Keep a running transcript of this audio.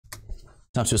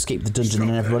Time to escape the dungeon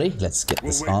then, everybody. Let's get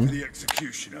this on. The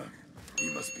executioner.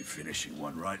 He must be finishing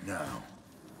one right now.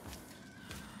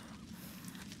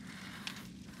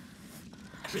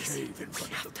 Behave in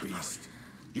front of the beast.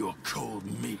 You're cold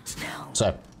meat now.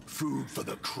 So, food for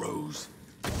the crows.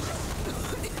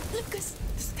 Lucas,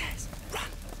 the stairs. Run.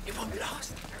 It won't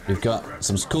last. We've got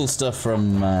some cool stuff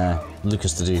from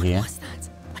Lucas to do here. What's that?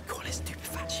 I call it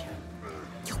stupefaction.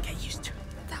 You'll get used to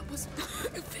it. That was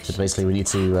So basically we need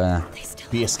to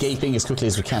be escaping as quickly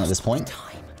as we can at this point.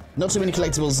 Not too many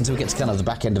collectibles until we get to kind of the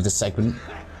back end of this segment.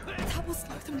 That will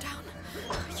slow them down.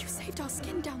 You saved our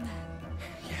skin down there.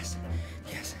 Yes,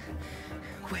 yes.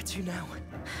 Where to now?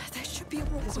 There should be a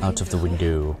walkway. Out of the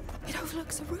window. It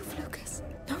overlooks a roof, Lucas.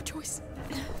 No choice.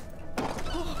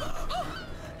 Oh,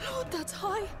 Lord, that's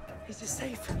high. Is it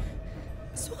safe?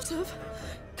 Sort of.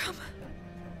 Come.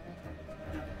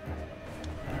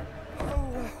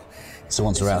 Oh, So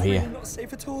once we're out here, really not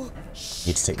safe at all.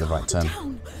 need to take the right turn.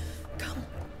 Down. Come.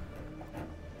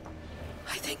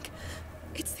 I think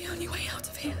it's the only way out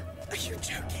of here. Are you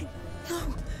joking? No,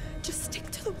 just stick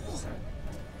to the wall.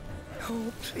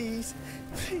 Oh, please,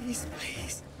 please,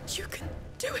 please. You can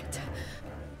do it.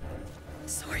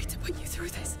 Sorry to put you through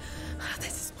this. This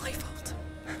is my fault.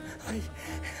 I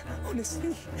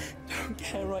honestly don't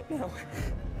care right now.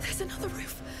 There's another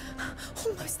roof.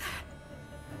 Almost there.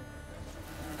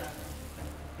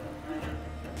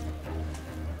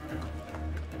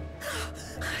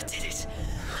 I did it.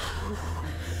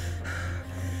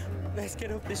 Let's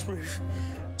get up this roof.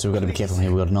 So we've got to be careful here,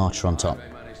 we've got an archer on top.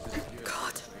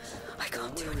 God, I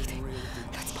can't do anything.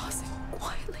 Let's pass it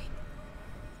quietly.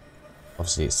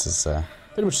 Obviously it's as,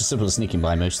 pretty much as simple as sneaking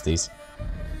by most of these.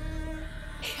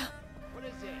 Here.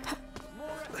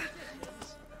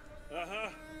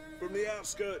 From the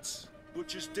outskirts.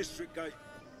 Butcher's District Gate.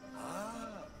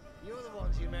 Ah, you're the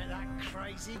ones who met that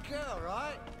crazy girl,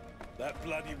 right? That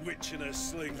bloody witch in her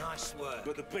sling. Nice work.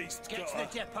 But the beast Get got to her.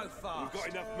 the depot fast. We've got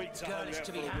enough meat to Girl hold is out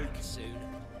to for be a hanged week. soon.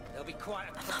 There'll be quite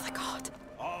a... Another guard.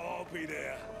 I'll be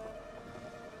there.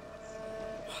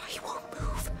 He won't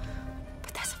move.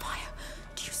 But there's a fire.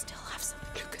 Do you still have some?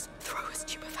 Lucas, throw a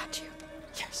stupefaction.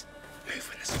 Yes. Move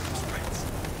with us,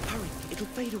 friends. Hurry, it'll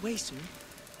fade away soon.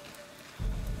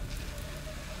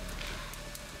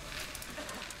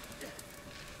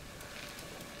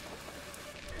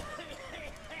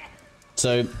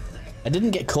 So, I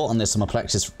didn't get caught on this on my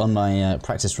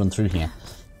practice run through here.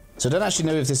 So I don't actually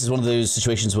know if this is one of those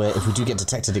situations where if we do get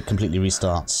detected, it completely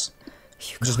restarts.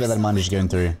 Just bear that in mind as you're going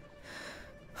through.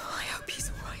 I hope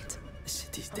he's alright. The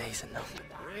city's days are numbered.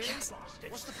 Yes.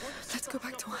 Let's go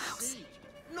back to our house.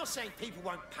 I'm not saying people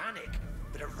won't panic,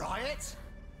 but a riot?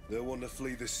 They'll want to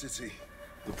flee the city.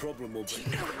 The problem will be... Do you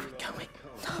know where we're going?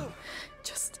 No.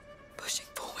 Just pushing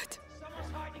forward.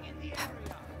 Someone's hiding in the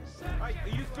area.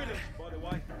 Hey, are you finished, by the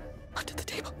way? Under the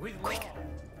table. With Quick. what?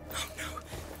 Oh no.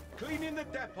 Cleaning the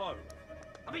depot.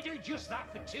 I've been doing just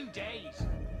that for 2 days.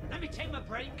 Let me take my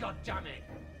break, goddammit.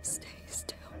 Stay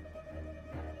still.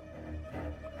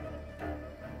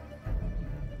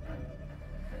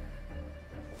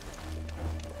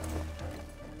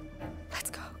 Let's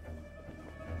go.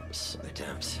 So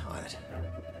damn tired.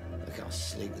 I can't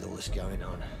sleep with all this going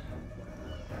on.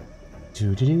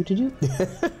 Do do do do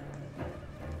do.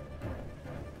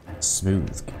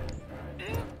 Smooth.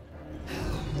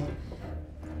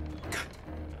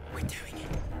 We're doing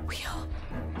it. We are.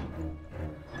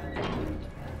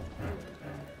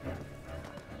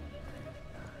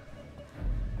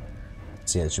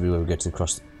 So yeah, this should be where we go to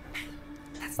cross.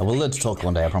 I will learn to talk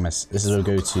one day, I promise. This is where we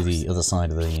go to the other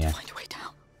side of the Find a way down.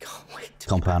 Can't wait.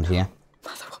 compound here.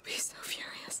 Mother will be so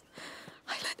furious.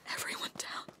 I let everyone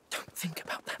down. Don't think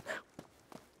about that now.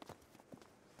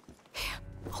 Here,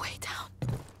 a way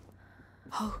down.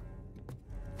 Oh,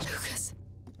 Lucas,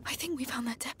 I think we found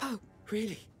that depot.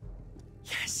 Really?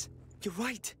 Yes, you're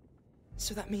right.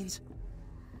 So that means...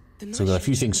 So we've got a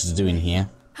few things to do in here.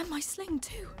 And my sling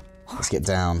too. Let's get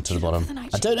down to the bottom.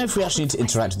 I don't know if we actually need to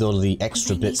interact with all of the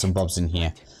extra bits and bobs in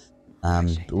here.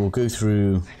 But we'll go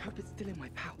through I hope it's still in my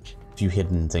pouch. a few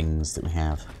hidden things that we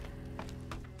have.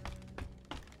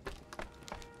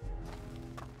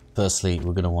 Firstly,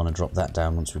 we're going to want to drop that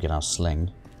down once we get our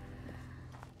sling.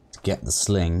 To get the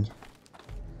sling,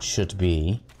 should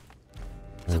be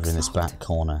over in this back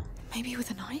corner. Maybe with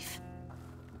a knife?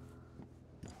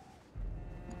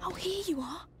 Oh, here you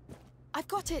are. I've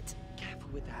got it. Careful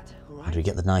with that, And alright? we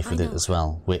get the knife with it as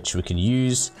well, which we can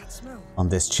use That smell. on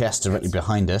this chest directly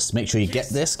behind us. Make sure you get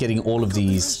this. Getting all of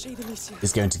these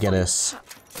is going to get us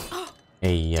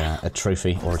a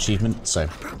trophy or achievement, so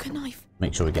Broke a knife.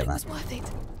 make sure we get It that. was worth it.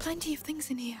 Plenty of things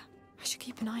in here. I should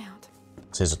keep an eye out.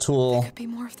 So here's a tool. Could be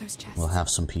more of those chests. We'll have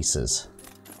some pieces.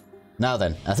 Now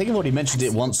then, I think I've already mentioned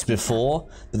it once before,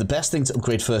 but the best thing to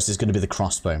upgrade first is going to be the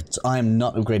crossbow. So I am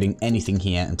not upgrading anything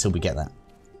here until we get that.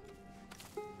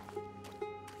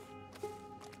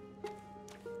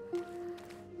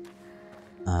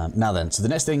 Now then, so the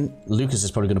next thing, Lucas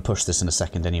is probably going to push this in a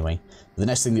second anyway. The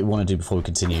next thing that we want to do before we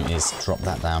continue is drop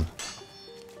that down.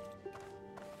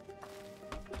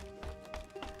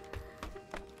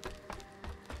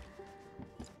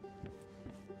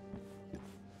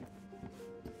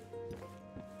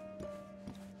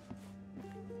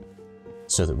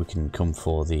 So that we can come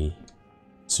for the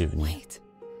souvenir. Wait,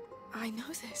 I know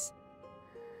this.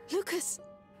 Lucas,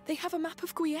 they have a map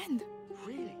of Guyenne.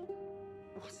 Really?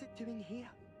 What's it doing here?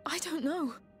 I don't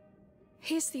know.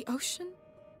 Here's the ocean,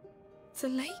 the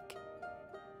lake.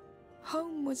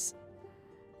 Home was...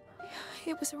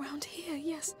 It was around here,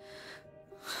 yes.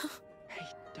 Hey,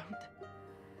 don't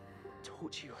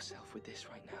torture yourself with this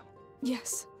right now.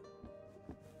 Yes.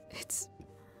 It's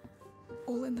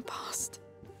all in the past.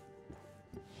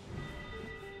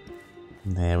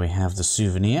 There we have the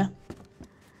souvenir.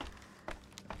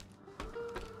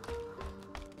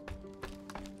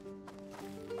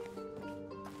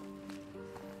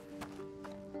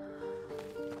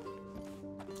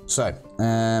 So,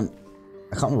 I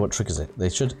can't remember what triggers it. They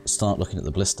should start looking at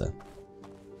the blister.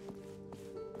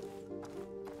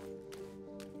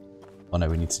 Oh no,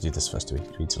 we need to do this first, do we?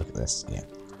 We need to look at this. Yeah,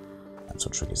 that's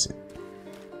what triggers it.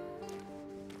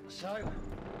 So,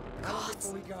 how long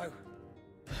before we go?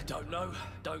 Don't know,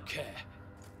 don't care.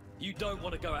 You don't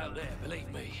want to go out there, believe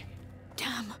me.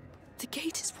 Damn, the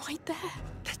gate is right there.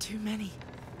 There are too many.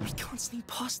 We can't sneak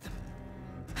past them.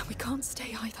 And we can't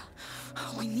stay either.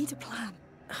 We need a plan.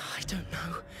 I don't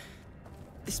know.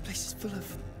 This place is full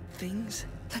of things.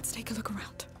 Let's take a look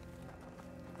around.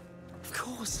 Of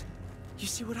course. You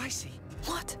see what I see?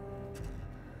 What?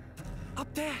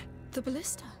 Up there. The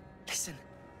ballista. Listen.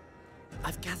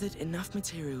 I've gathered enough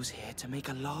materials here to make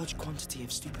a large quantity of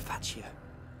stupefatio.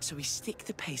 So we stick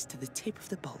the paste to the tip of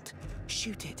the bolt,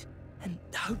 shoot it, and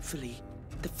hopefully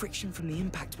the friction from the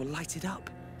impact will light it up.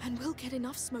 And we'll get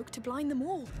enough smoke to blind them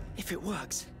all. If it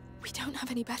works. We don't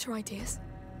have any better ideas.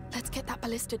 Let's get that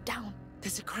ballista down.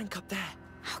 There's a crank up there.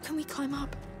 How can we climb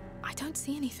up? I don't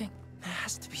see anything. There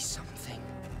has to be something.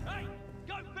 Hey,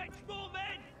 go fetch more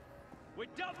men! We're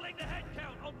doubling the head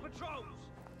count on patrols!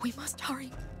 We must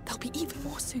hurry. There'll be even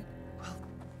more soon. Well,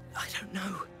 I don't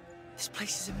know. This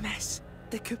place is a mess.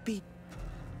 There could be...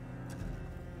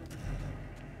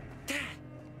 There!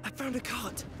 I found a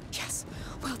cart. Yes,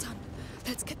 well done.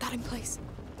 Let's get that in place.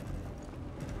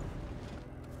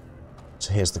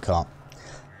 So here's the cart.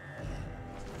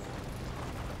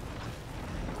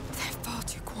 They're far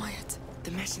too quiet.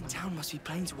 The mess in town must be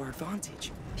playing to our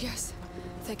advantage. Yes,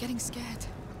 they're getting scared.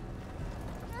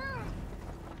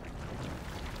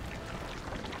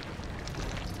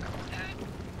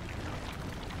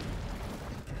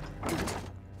 Good.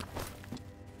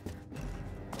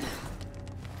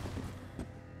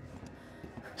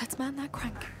 Let's man that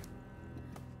crank.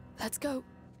 Let's go.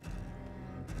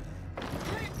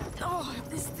 Oh,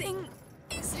 this thing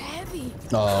is heavy.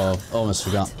 Oh, almost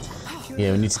forgot.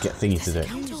 Yeah, we need to get Thingy to do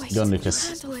it. Go on, Lucas.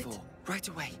 Handle it. Right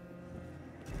away.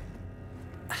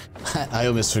 I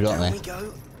almost forgot Down there. we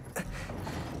go.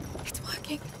 It's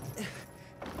working.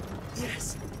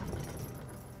 Yes.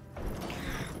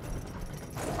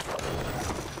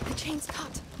 The chain's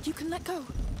cut. You can let go.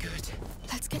 Good.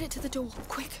 Let's get it to the door,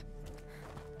 quick.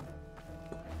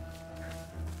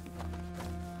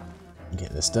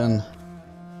 Get this done.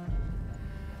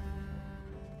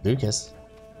 Lucas.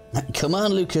 Come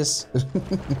on, Lucas.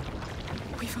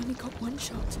 We've only got one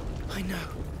shot. I know.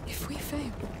 If we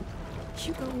fail,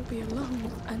 Hugo will be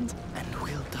alone, and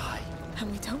we'll die.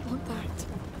 we don't want that.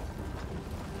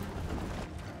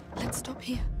 Let's stop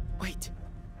here. Wait.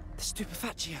 The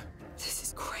stupefatio. This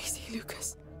is crazy,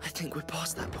 Lucas. I think we're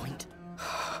past that point.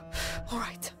 All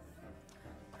right.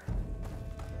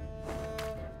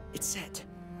 It's set.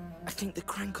 I think the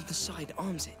crank on the side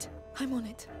arms it. I'm on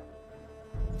it.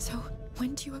 So,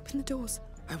 when do you open the doors?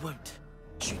 I won't.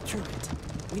 Shoot through it.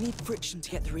 We need friction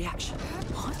to get the reaction.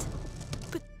 What?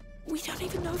 But we don't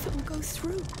even know if it will go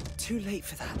through. Too late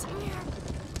for that.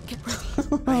 Get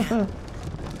ready. I am.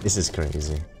 This is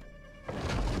crazy.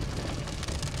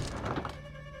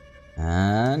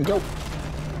 And go.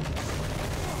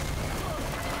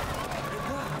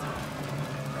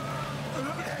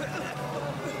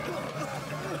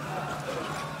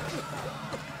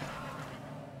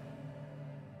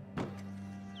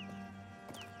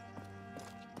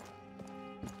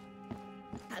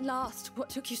 At last, what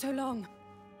took you so long?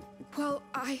 Well,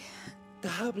 The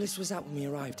herbalist was out when we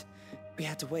arrived. We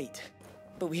had to wait.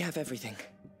 But we have everything.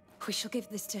 We shall give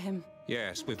this to him.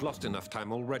 Yes, we've lost enough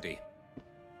time already.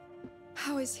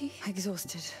 How is he?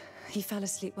 Exhausted. He fell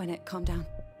asleep when it calmed down.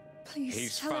 Please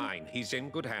He's tell him. fine. He's in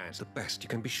good hands. The best you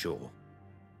can be sure.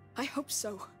 I hope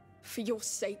so. For your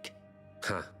sake.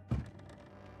 Huh.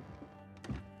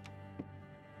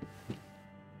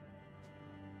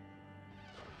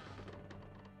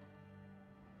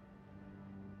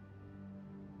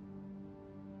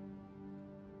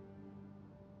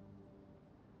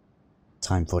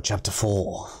 Time for chapter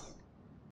 4.